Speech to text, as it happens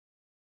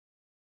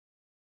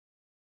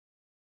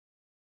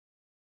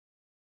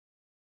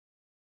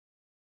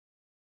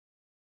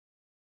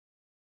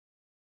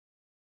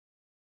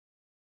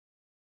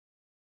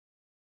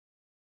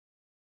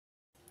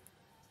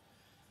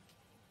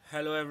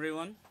Hello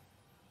everyone,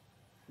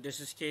 this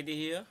is KD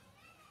here.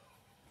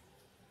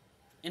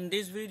 In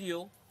this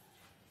video,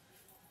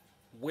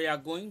 we are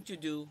going to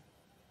do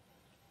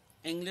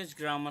English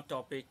grammar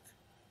topic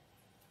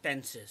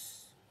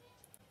tenses.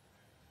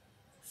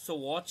 So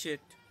watch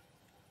it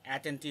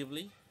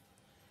attentively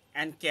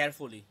and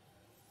carefully.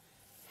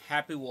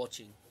 Happy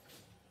watching.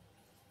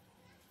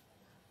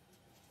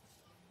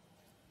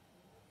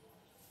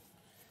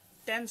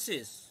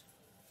 Tenses.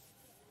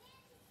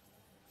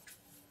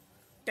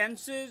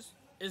 Tenses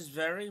is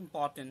very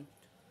important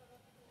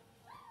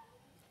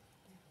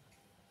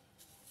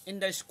in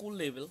the school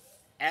level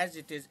as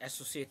it is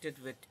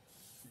associated with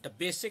the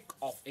basic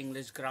of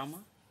English grammar.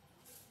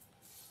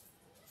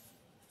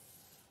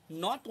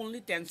 Not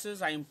only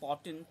tenses are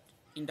important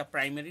in the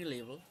primary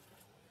level,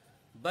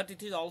 but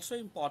it is also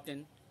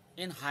important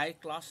in higher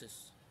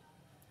classes.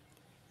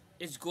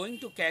 It's going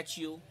to catch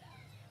you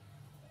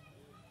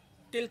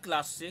till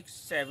class 6,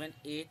 7,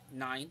 8,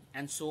 9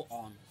 and so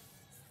on.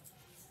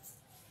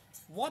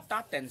 What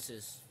are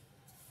tenses?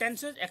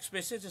 Tenses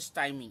expresses its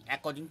timing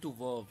according to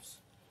verbs.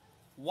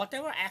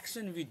 Whatever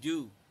action we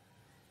do,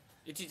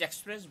 it is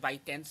expressed by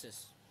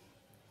tenses.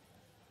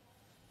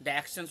 The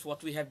actions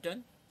what we have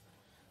done,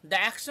 the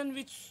action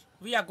which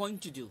we are going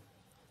to do,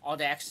 or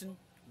the action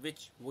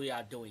which we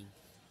are doing.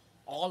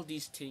 All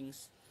these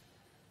things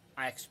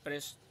are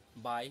expressed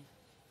by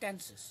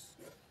tenses.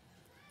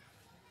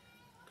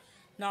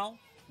 Now,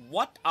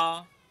 what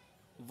are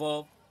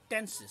verb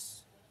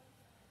tenses?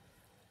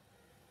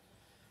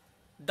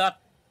 The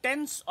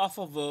tense of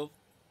a verb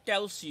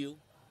tells you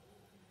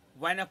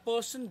when a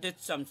person did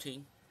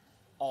something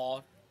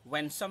or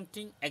when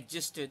something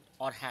existed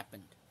or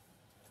happened.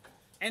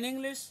 In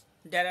English,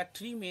 there are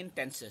three main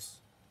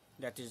tenses,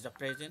 that is the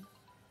present,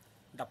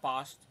 the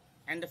past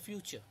and the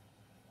future.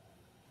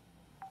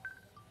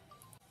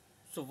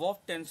 So verb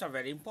tense are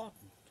very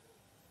important.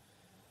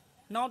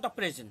 Now the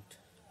present.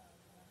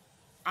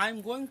 I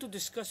am going to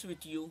discuss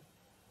with you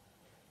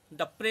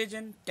the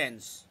present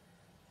tense.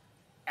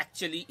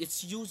 Actually,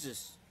 its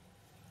uses.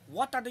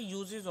 What are the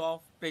uses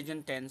of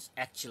present tense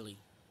actually?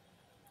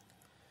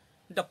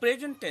 The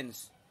present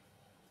tense,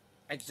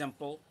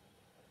 example,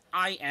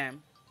 I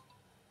am,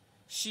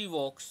 she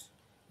walks,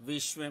 we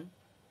swim,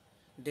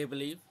 they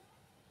believe,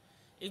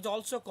 is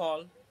also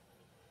called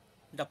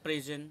the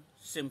present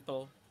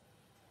simple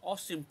or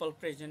simple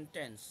present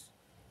tense.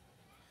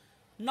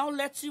 Now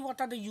let's see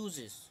what are the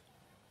uses.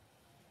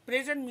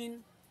 Present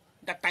means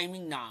the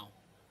timing now.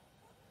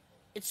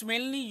 It's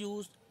mainly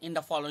used in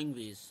the following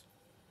ways.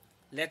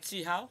 Let's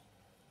see how.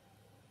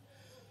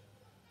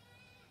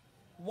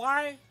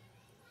 Why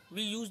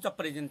we use the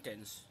present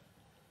tense?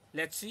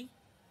 Let's see.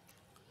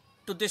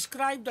 To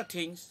describe the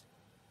things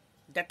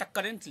that are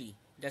currently,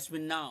 that's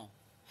mean now,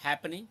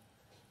 happening,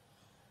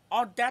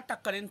 or that are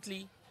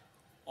currently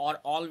or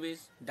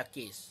always the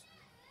case.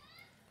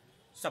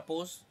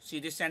 Suppose, see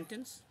this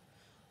sentence.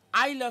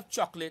 I love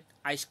chocolate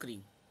ice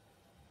cream.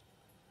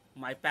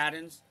 My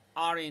parents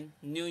are in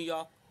New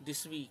York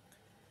this week.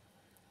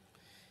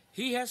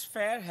 He has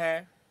fair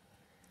hair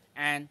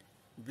and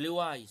blue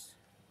eyes.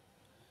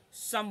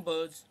 Some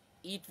birds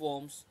eat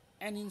worms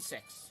and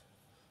insects.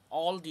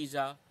 All these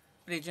are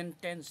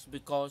present tense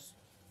because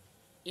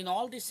in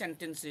all these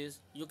sentences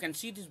you can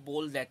see this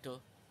bold letter,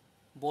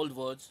 bold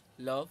words,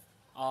 love,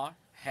 are,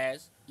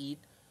 has, eat.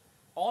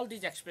 All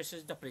these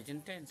expresses the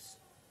present tense.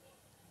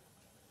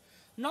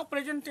 Now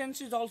present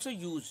tense is also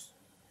used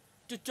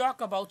to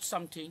talk about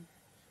something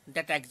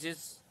that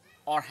exists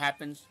or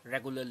happens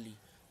regularly.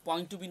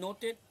 Point to be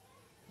noted,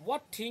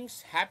 what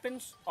things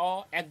happens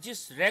or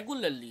exists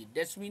regularly,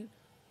 that means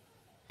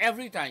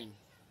every time.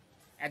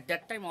 At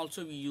that time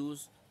also we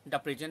use the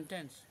present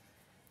tense.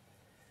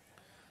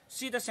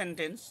 See the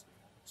sentence,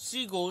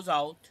 she goes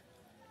out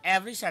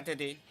every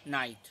Saturday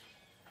night.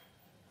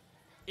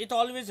 It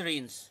always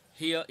rains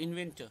here in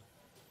winter.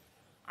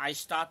 I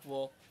start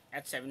work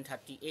at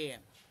 7:30 a.m.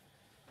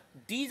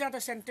 These are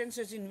the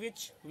sentences in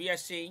which we are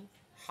saying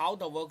how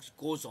the work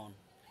goes on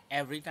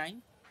every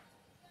time.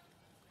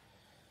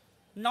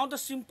 Now the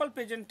simple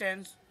present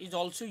tense is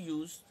also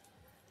used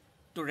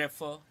to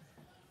refer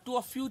to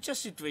a future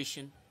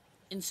situation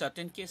in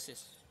certain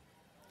cases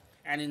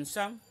and in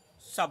some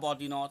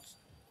subordinate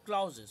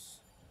clauses.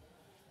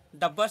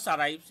 The bus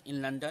arrives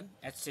in London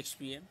at 6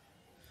 p.m.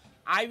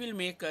 I will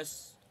make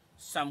us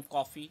some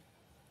coffee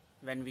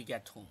when we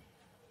get home.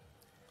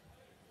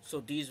 So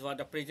these were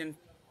the present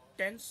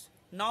tense.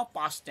 Now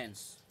past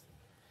tense.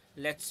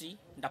 Let's see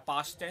the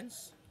past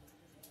tense.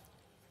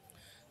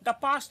 The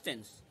past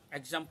tense,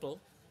 example,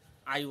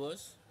 I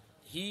was,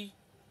 he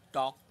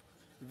talked,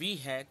 we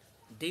had,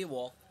 they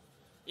walked,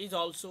 is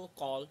also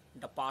called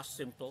the past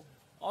simple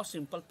or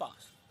simple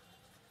past.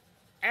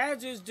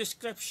 As its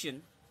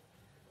description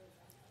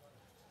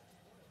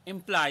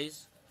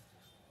implies,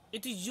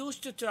 it is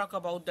used to talk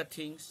about the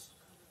things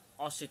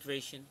or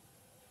situation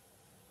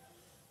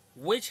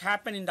which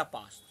happened in the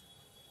past.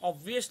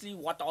 Obviously,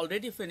 what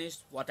already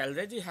finished, what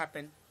already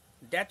happened,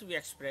 that we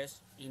express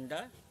in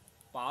the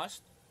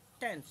past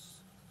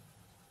tense.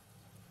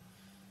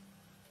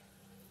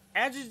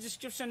 As its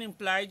description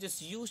implies,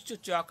 it's used to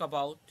talk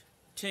about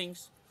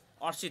things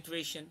or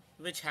situation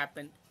which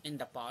happened in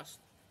the past,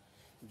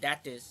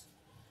 that is,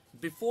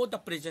 before the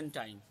present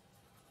time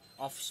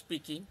of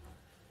speaking.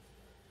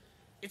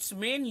 Its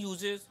main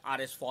uses are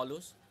as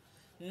follows.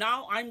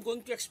 Now I'm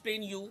going to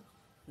explain you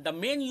the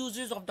main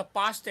uses of the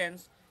past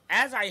tense,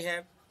 as I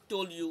have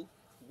told you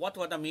what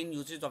were the main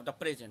uses of the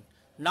present.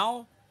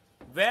 Now,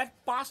 where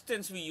past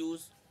tense we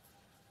use,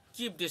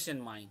 keep this in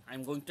mind.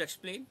 I'm going to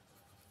explain.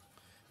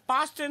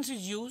 Past tense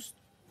is used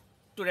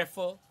to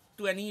refer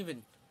to an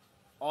event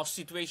or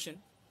situation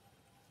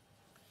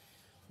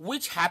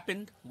which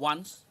happened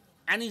once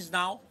and is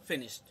now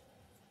finished.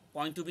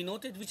 Point to be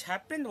noted, which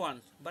happened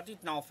once but is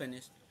now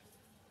finished.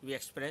 We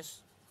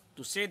express,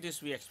 to say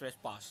this we express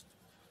past.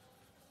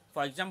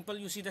 For example,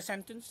 you see the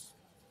sentence,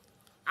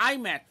 I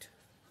met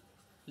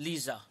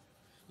Lisa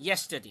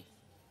yesterday.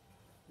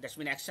 That's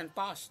mean action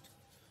past.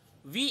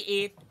 We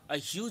ate a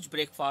huge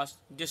breakfast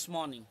this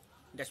morning.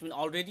 That's mean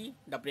already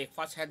the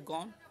breakfast had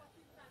gone.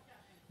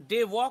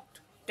 They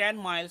walked 10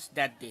 miles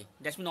that day.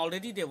 That's mean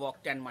already they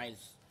walked 10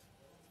 miles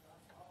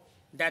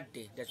that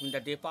day. That's mean the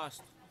day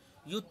passed.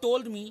 You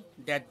told me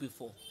that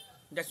before.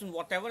 That's mean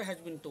whatever has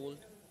been told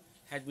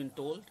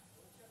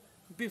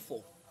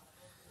before.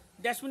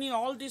 That's mean in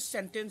all these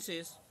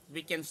sentences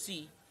we can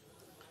see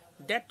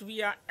that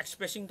we are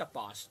expressing the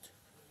past.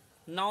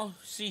 Now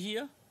see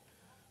here,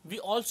 we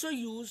also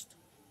used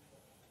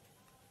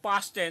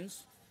past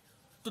tense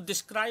to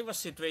describe a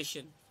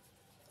situation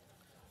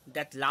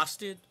that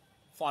lasted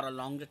for a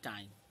longer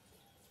time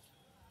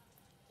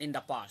in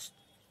the past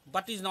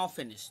but is now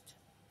finished.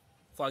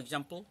 For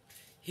example,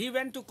 he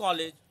went to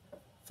college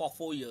for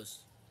 4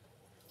 years.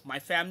 My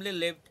family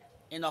lived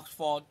in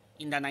Oxford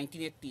in the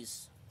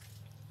 1980s.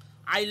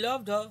 I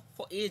loved her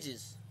for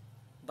ages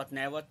but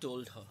never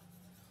told her.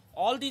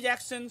 All these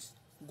actions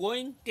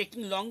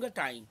taking longer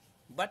time,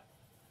 but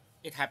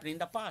it happened in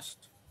the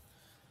past.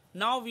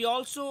 Now we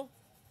also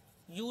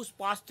use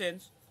past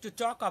tense to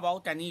talk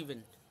about an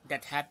event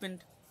that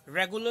happened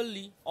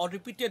regularly or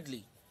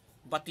repeatedly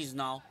but is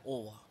now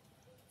over.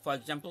 For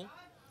example,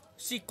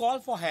 she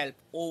called for help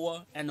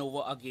over and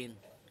over again.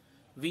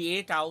 We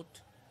ate out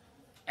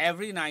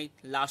every night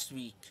last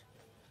week.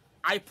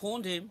 I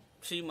phoned him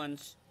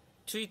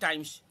 3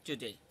 times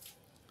today.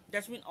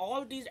 That means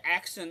all these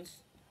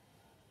actions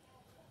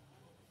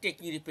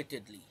taking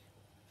repeatedly.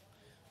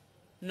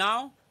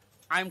 Now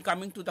I am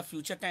coming to the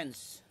future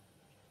tense.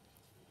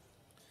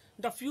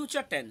 The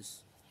future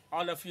tense,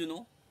 all of you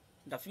know,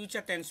 the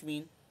future tense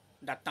means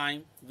the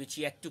time which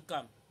yet to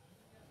come,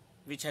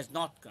 which has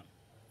not come.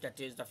 That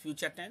is the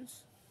future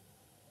tense.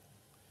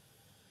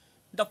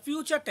 The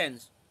future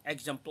tense,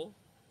 example,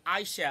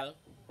 I shall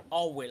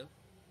or will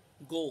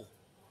go.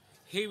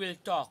 He will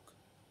talk.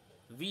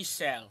 We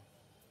shall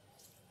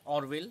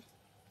or will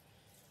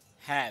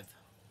have.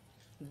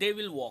 They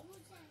will walk.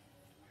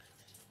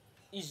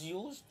 Is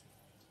used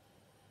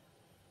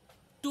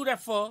to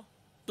refer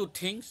to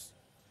things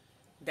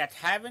that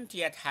haven't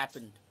yet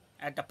happened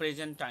at the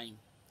present time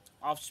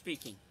of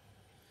speaking,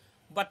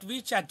 but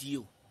which are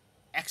due,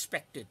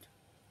 expected,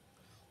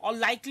 or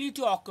likely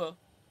to occur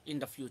in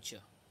the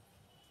future.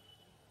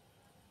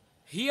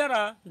 Here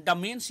are the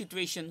main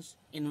situations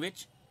in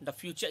which the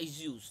future is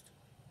used.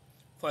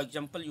 For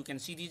example, you can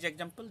see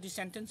these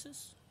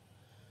sentences.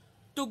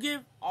 To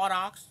give or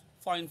ask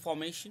for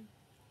information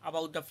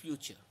about the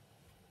future.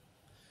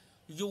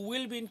 You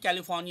will be in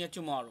California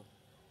tomorrow.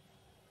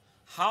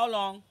 How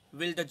long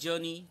will the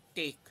journey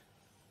take?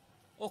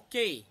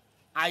 Okay,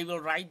 I will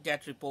write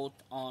that report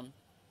on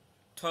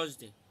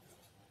Thursday.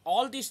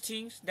 All these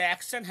things, the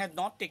action has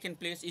not taken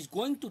place, is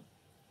going to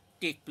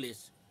take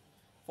place.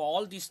 For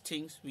all these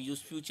things, we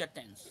use future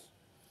tense.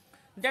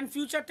 Then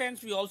future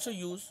tense we also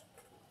use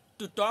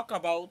to talk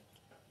about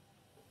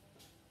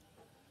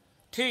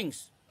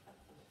things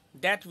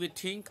that we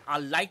think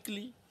are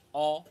likely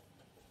or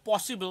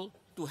possible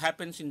to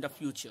happen in the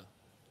future,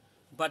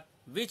 but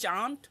which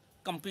aren't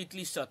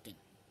completely certain.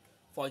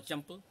 For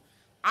example,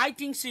 I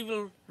think she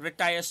will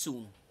retire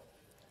soon.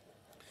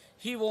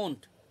 He will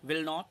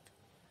not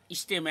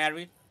stay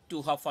married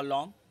to her for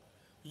long.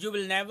 You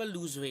will never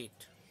lose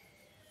weight.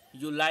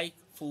 You like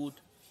food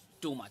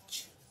too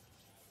much.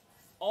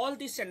 All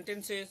these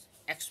sentences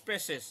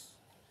expresses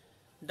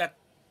the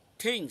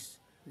things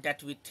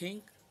that we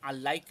think are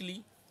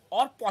likely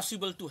or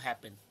possible to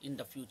happen in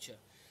the future.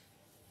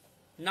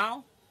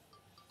 Now,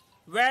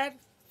 where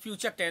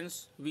future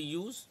tense we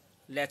use,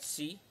 let's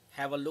see,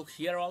 have a look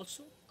here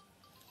also.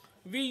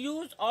 We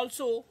use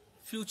also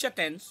future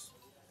tense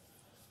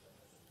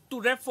to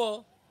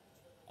refer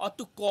or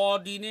to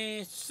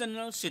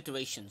coordinational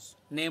situations,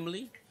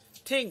 namely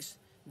things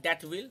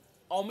that will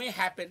or may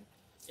happen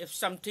if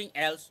something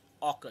else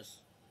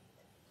occurs.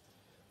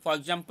 For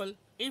example,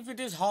 if it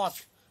is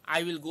hot,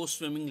 I will go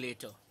swimming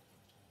later.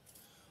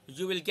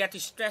 You will get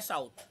stressed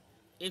out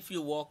if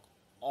you work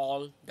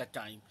all the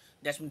time.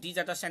 These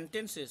are the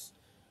sentences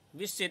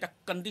which say the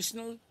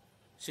conditional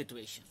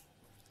situation.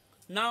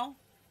 Now,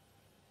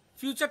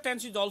 future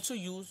tense is also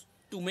used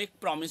to make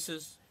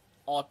promises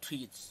or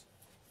threats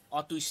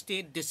or to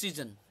state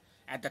decision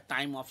at the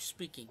time of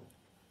speaking.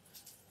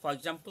 For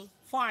example,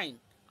 fine,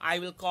 I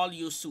will call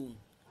you soon.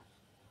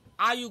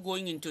 Are you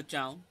going into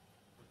town?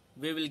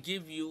 We will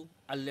give you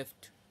a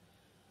lift.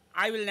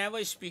 I will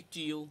never speak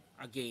to you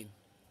again.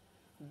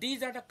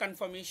 These are the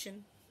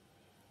confirmation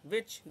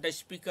which the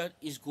speaker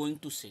is going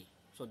to say.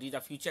 So these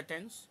are future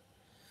tense.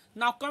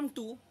 Now come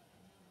to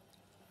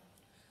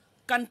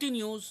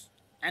continuous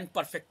and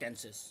perfect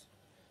tenses.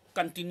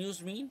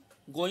 Continuous mean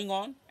going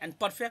on and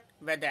perfect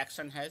where the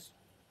action has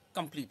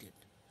completed.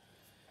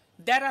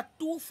 There are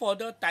two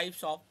further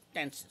types of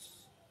tenses.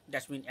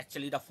 That means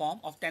actually the form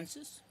of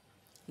tenses,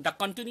 the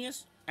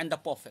continuous and the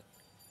perfect.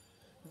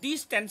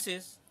 These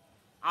tenses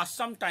are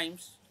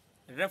sometimes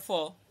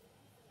referred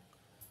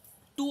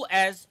to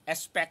as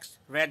aspects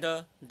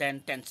rather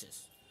than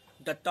tenses.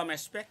 The term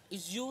aspect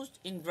is used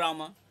in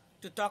grammar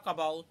to talk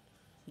about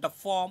the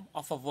form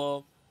of a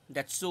verb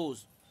that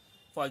shows,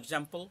 for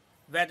example,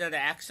 whether the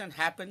action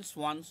happens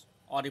once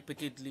or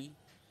repeatedly,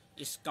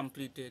 is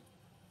completed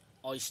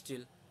or is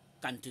still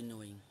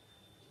continuing.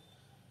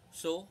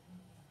 So,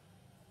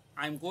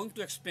 I am going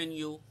to explain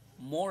you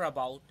more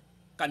about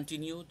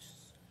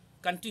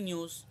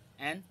continuous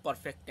and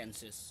perfect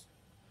tenses.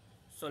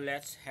 So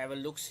let's have a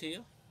look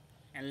here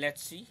and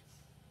let's see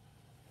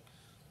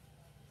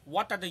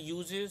what are the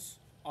uses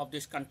of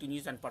this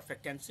continuous and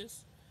perfect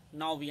tenses.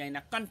 Now we are in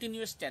a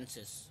continuous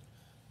tenses.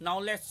 Now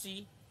let's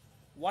see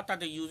what are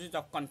the uses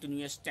of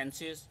continuous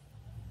tenses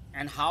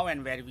and how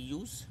and where we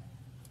use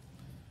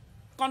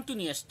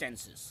continuous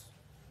tenses.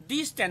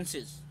 These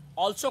tenses,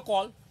 also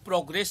called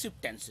progressive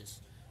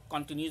tenses,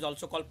 continuous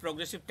also called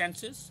progressive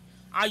tenses,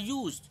 are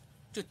used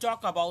to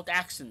talk about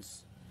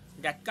actions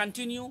that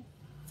continue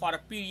for a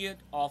period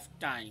of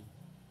time.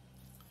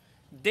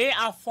 They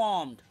are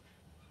formed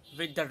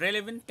with the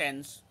relevant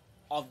tense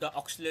of the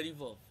auxiliary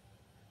verb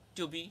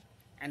to be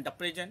and the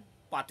present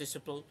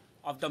participle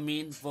of the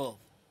main verb.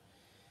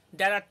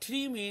 There are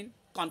three main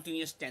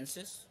continuous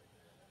tenses,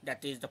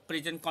 that is the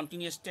present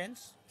continuous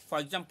tense. For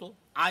example,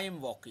 I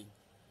am walking.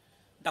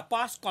 The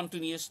past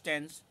continuous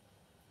tense,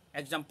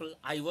 example,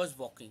 I was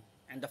walking.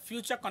 And the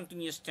future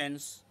continuous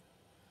tense,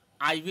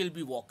 I will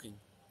be walking.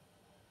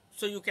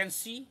 So you can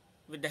see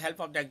with the help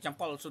of the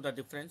example also the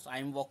difference. I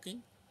am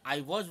walking,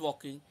 I was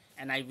walking,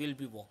 and I will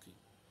be walking.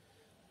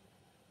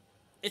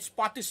 Its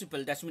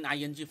participle, that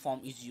means ing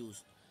form, is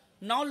used.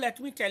 Now let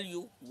me tell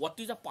you what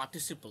is a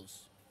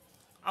participles.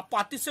 A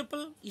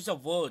participle is a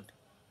word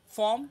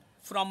formed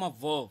from a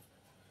verb,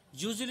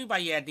 usually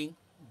by adding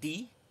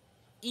d,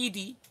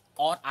 ed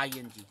or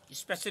ing,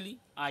 especially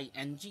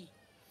ing.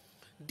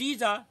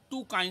 These are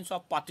two kinds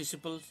of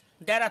participles.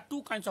 There are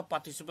two kinds of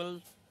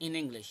participles in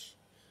English.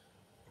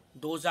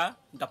 Those are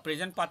the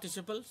present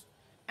participles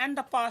and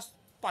the past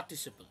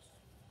participles.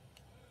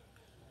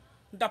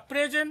 The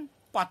present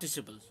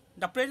participles.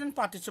 The present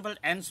participle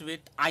ends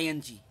with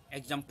ing.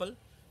 Example,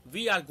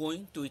 we are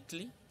going to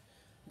Italy.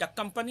 The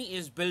company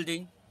is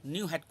building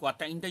new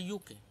headquarters in the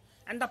UK.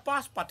 And the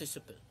past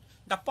participle.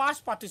 The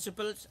past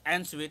participle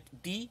ends with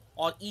d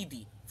or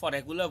ed for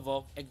regular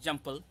verb.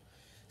 Example,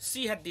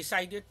 she had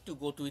decided to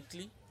go to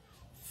Italy.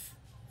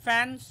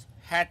 Fans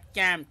had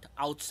camped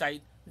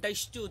outside the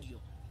studio.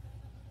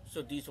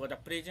 So these were the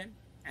present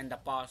and the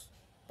past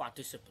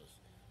participles.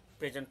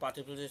 Present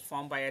participle is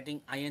formed by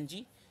adding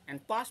ing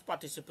and past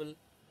participle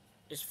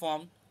is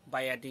formed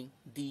by adding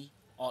d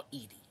or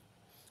ed.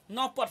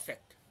 Now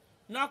perfect.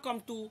 Now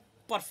come to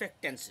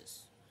perfect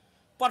tenses.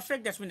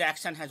 Perfect, that means the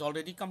action has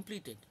already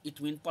completed.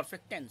 It means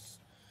perfect tense.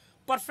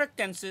 Perfect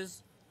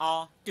tenses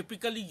are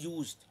typically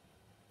used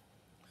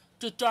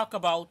to talk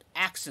about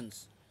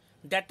actions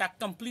that are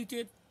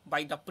completed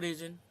by the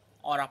present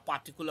or a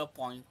particular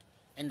point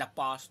in the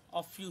past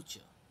or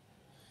future.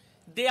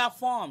 They are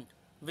formed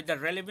with the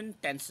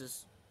relevant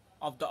tenses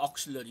of the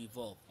auxiliary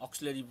verb.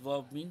 Auxiliary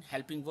verb means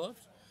helping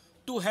verbs.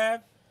 To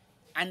have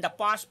and the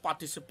past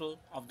participle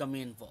of the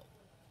main verb.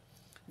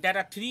 There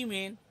are three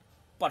main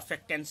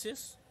perfect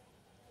tenses.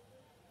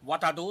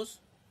 What are those?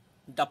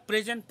 The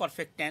present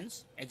perfect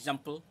tense,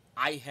 example,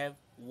 I have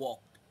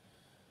walked.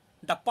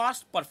 The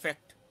past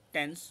perfect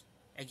tense,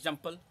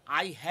 example,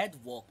 I had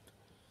walked.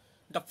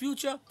 The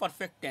future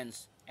perfect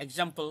tense,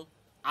 example,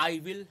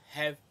 I will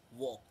have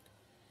walked.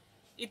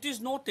 It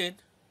is noted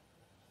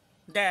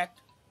that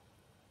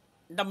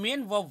the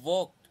main verb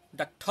worked,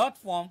 the third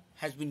form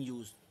has been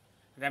used.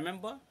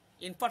 Remember,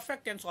 in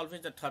perfect tense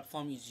always the third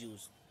form is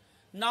used.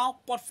 Now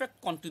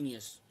perfect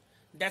continuous.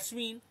 That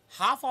means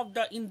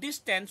in this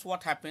tense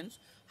what happens,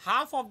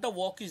 half of the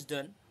work is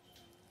done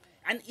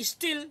and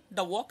still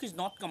the work is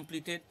not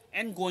completed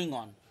and going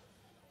on.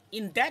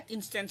 In that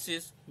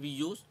instances we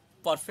use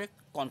perfect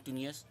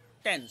continuous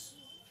tense.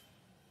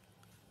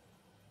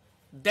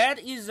 There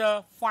is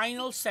a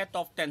final set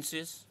of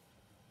tenses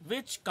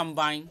which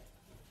combine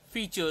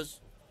features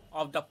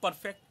of the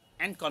perfect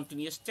and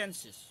continuous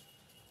tenses.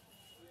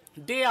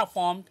 They are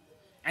formed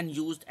and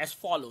used as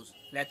follows.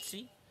 Let's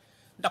see.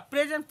 The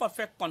present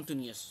perfect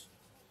continuous.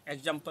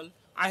 Example,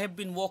 I have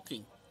been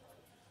walking.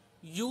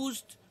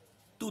 Used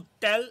to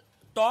tell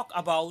talk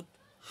about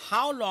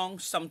how long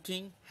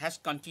something has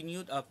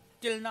continued up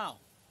till now.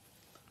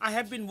 I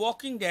have been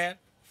working there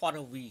for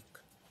a week.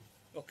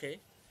 Okay.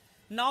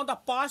 Now the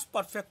past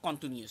perfect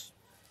continuous.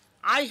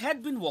 I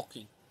had been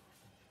walking.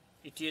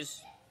 It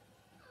is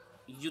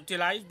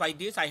utilized by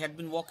this I had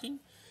been walking.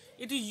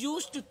 It is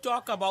used to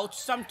talk about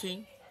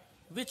something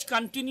which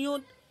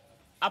continued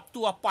up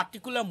to a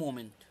particular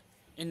moment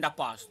in the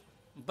past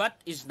but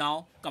is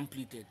now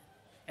completed.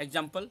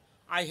 Example,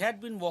 I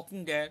had been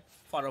working there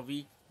for a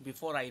week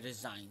before I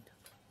resigned.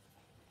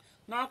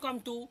 Now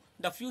come to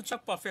the future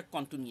perfect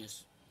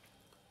continuous.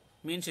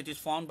 Means it is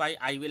formed by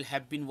I will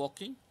have been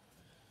working.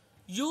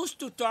 Used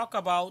to talk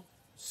about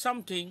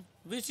something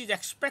which is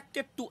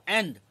expected to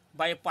end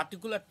by a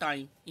particular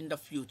time in the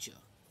future.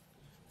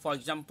 For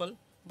example,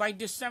 by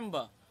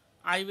December,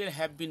 I will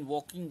have been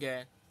working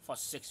there for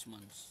 6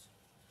 months.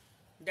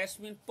 That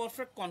means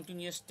perfect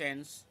continuous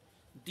tense.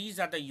 These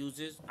are the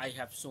uses I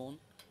have shown,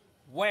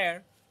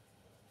 where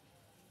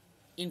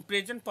in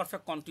present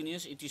perfect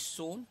continuous it is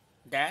shown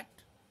that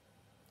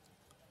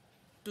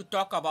to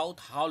talk about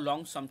how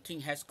long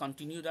something has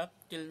continued up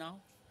till now.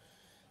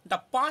 The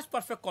past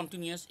perfect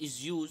continuous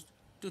is used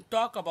to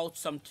talk about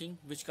something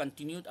which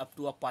continued up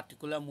to a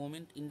particular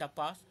moment in the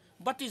past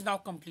but is now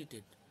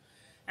completed.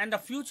 And the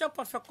future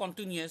perfect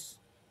continuous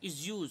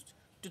is used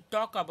to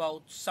talk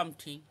about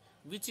something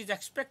which is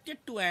expected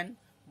to end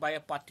by a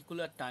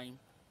particular time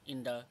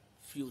in the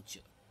future.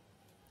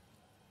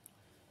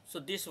 So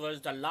this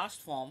was the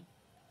last form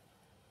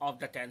of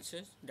the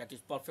tenses, that is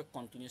perfect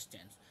continuous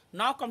tense.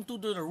 Now come to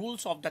the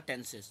rules of the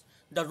tenses.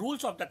 The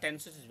rules of the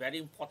tenses is very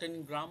important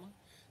in grammar.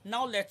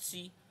 Now let's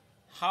see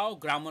how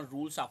grammar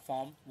rules are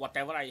formed,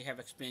 whatever I have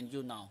explained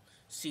you now.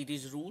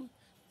 Series rule,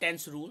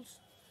 tense rules.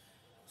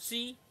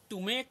 See, to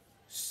make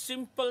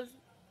simple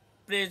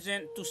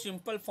present to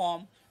simple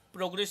form,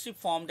 progressive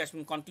form, that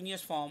means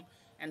continuous form,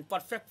 and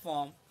perfect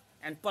form,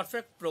 and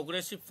perfect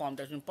progressive form,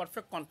 that means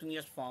perfect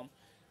continuous form.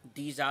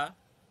 These are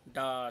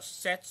the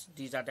sets,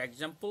 these are the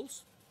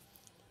examples.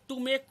 To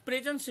make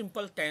present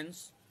simple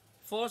tense,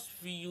 first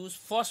we use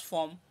first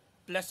form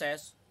plus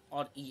s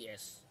or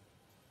es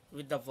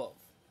with the verb.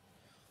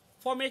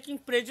 For making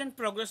present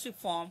progressive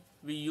form,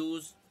 we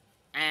use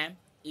am,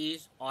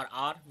 is or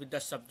are with the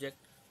subject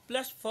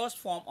plus first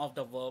form of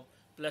the verb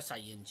plus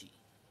ing.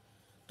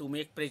 To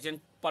make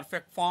present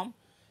perfect form,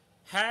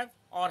 have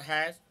or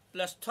has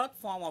plus third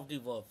form of the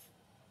verb.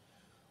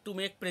 To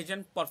make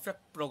present perfect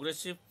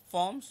progressive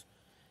forms,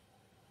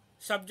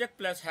 subject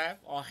plus have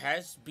or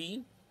has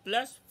been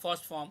plus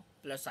first form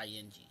plus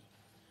ing.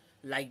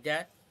 Like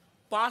that,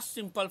 past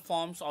simple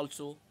forms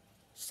also,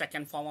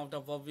 second form of the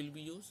verb will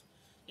be used.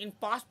 In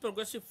past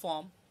progressive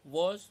form,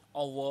 was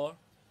or were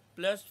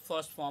plus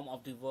first form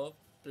of the verb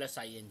plus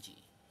ing.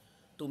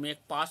 To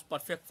make past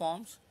perfect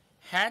forms,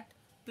 had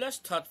plus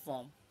third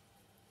form.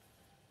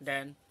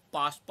 Then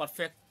past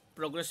perfect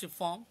progressive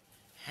form,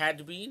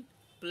 had been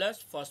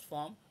plus first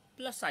form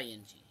plus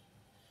ing.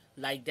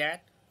 Like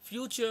that,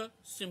 future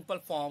simple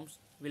forms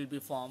will be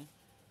formed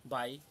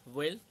by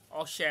will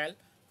or shall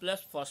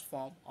plus first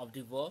form of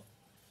the verb.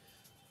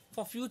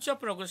 For future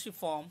progressive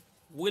form,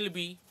 will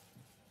be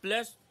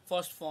plus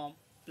first form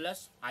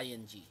plus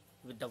ing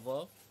with the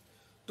verb.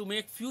 To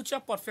make future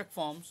perfect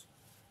forms,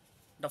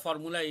 the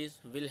formula is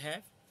will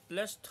have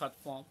plus third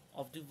form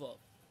of the verb.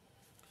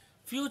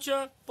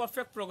 Future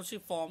perfect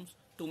progressive forms,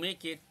 to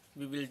make it,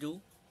 we will do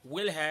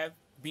will have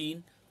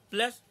been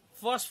plus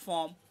first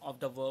form of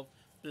the verb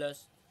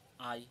plus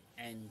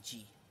ing.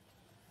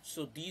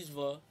 So these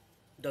were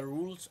the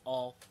rules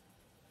of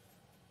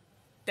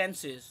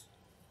tenses,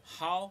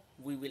 how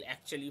we will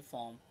actually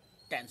form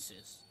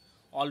tenses.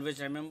 Always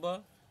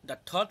remember, the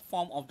third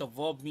form of the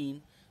verb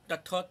mean the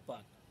third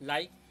part,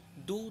 like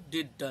do,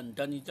 did, done.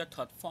 Done is the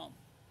third form.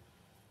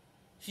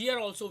 Here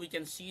also we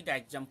can see the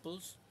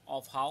examples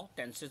of how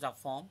tenses are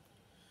formed.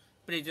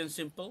 Present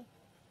simple,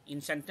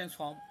 in sentence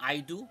form, I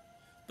do.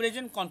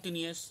 Present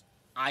continuous,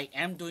 I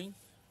am doing.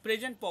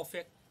 Present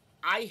perfect,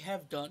 I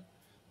have done.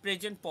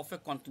 Present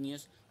perfect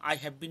continuous, I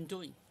have been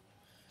doing.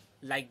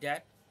 Like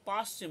that,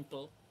 past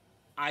simple,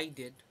 I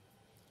did.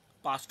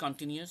 Past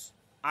continuous,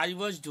 I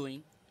was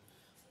doing.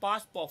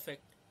 Past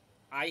perfect,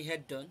 I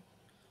had done.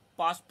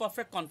 Past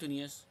perfect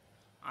continuous,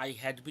 I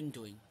had been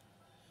doing.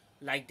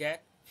 Like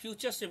that,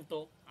 future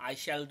simple, I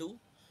shall do.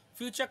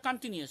 Future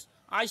continuous,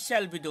 I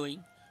shall be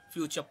doing.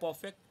 Future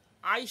perfect,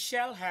 I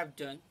shall have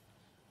done.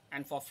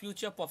 And for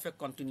future perfect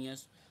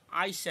continuous,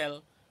 I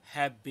shall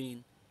have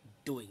been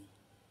doing.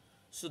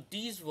 So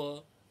these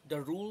were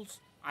the rules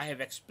I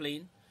have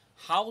explained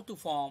how to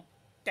form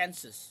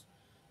tenses.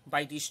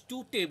 By these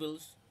two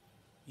tables,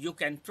 you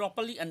can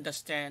properly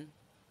understand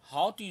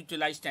how to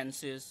utilize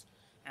tenses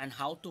and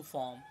how to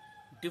form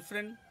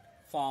different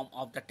form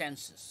of the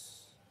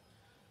tenses.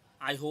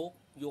 I hope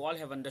you all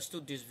have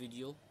understood this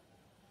video.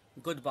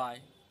 Goodbye.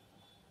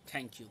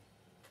 Thank you.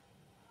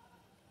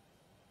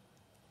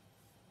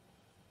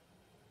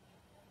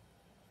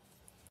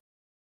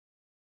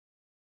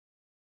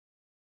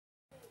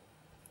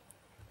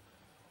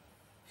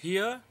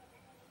 Here,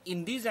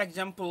 in these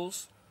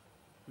examples,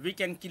 we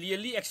can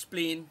clearly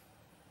explain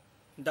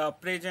the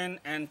present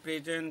and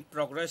present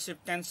progressive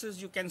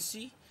tenses. You can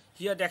see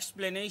here the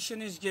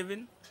explanation is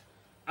given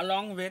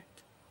along with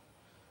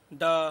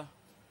the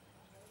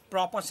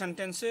proper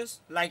sentences,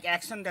 like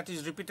action that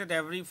is repeated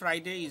every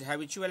Friday is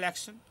habitual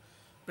action.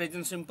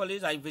 Present simple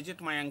is I visit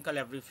my uncle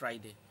every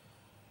Friday.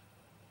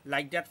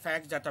 Like that,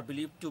 facts that are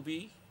believed to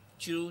be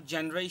true.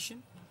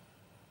 Generation,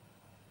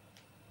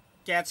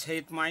 cats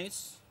hate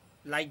mice,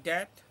 like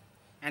that.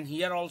 And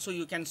here also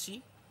you can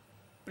see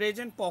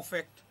present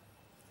perfect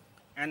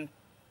and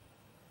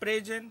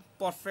present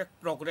perfect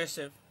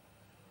progressive.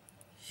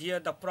 Here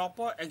the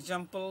proper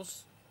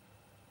examples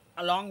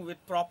along with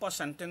proper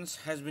sentence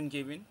has been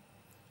given.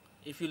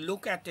 If you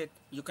look at it,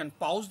 you can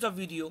pause the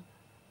video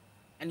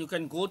and you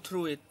can go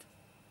through it.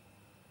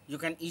 You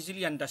can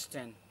easily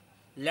understand.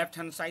 Left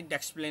hand side the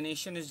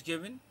explanation is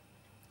given,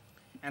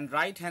 and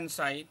right hand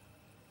side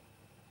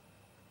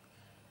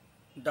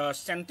the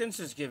sentence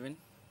is given.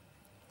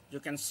 You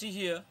can see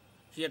here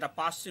the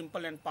past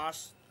simple and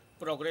past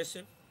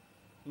progressive.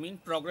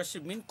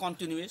 Progressive mean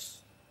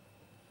continuous.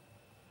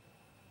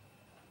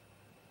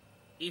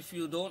 If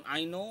you don't,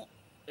 I know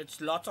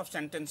it's lots of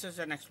sentences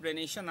and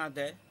explanation are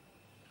there.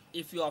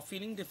 If you are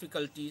feeling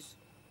difficulties,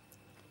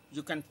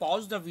 you can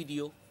pause the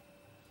video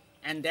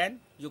and then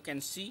you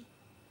can see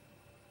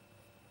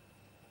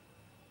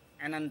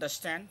and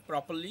understand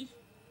properly.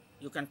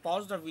 You can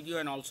pause the video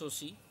and also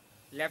see.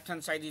 Left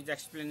hand side is the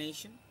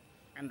explanation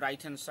and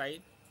right hand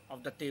side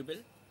of the table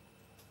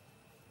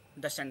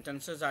the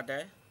sentences are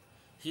there.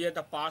 Here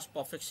the past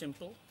perfect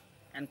simple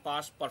and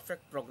past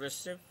perfect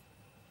progressive,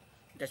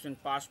 that's been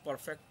past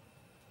perfect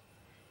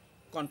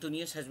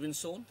continuous has been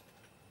shown.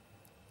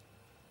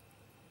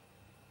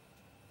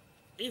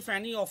 If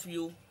any of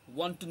you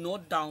want to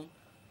note down,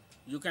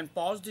 you can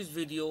pause this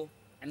video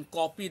and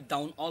copy it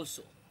down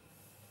also.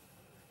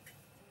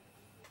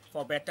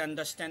 For better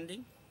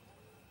understanding,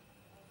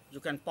 you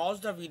can pause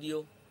the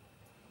video,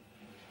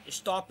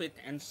 stop it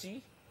and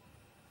see.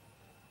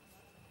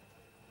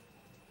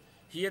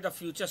 Here the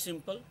future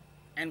simple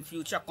and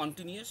future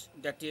continuous,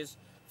 that is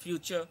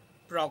future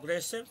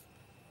progressive.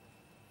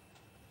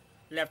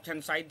 Left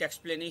hand side the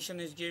explanation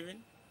is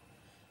given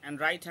and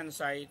right hand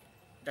side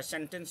the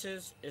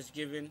sentences is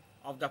given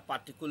of the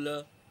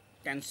particular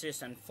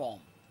tenses and form.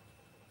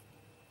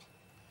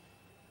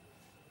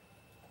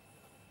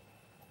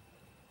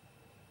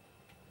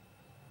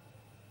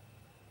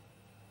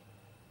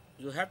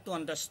 You have to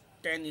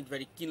understand it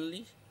very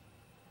keenly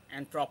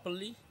and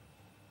properly.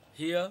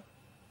 Here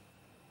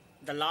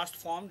the last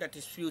form, that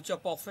is future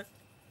perfect,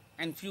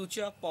 and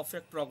future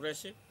perfect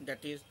progressive,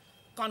 that is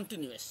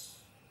continuous.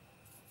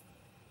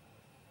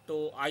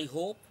 So I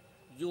hope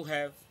you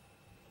have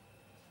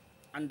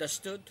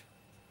understood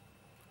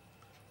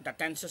the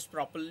tenses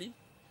properly,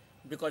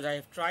 because I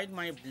have tried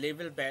my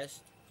level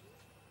best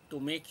to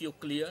make you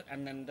clear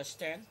and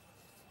understand,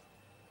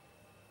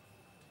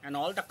 and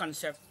all the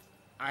concept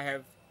I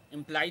have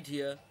implied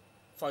here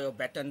for your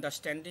better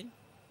understanding.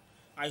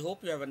 I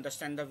hope you have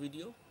understand the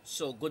video.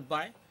 So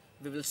goodbye.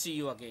 We will see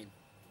you again.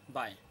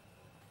 Bye.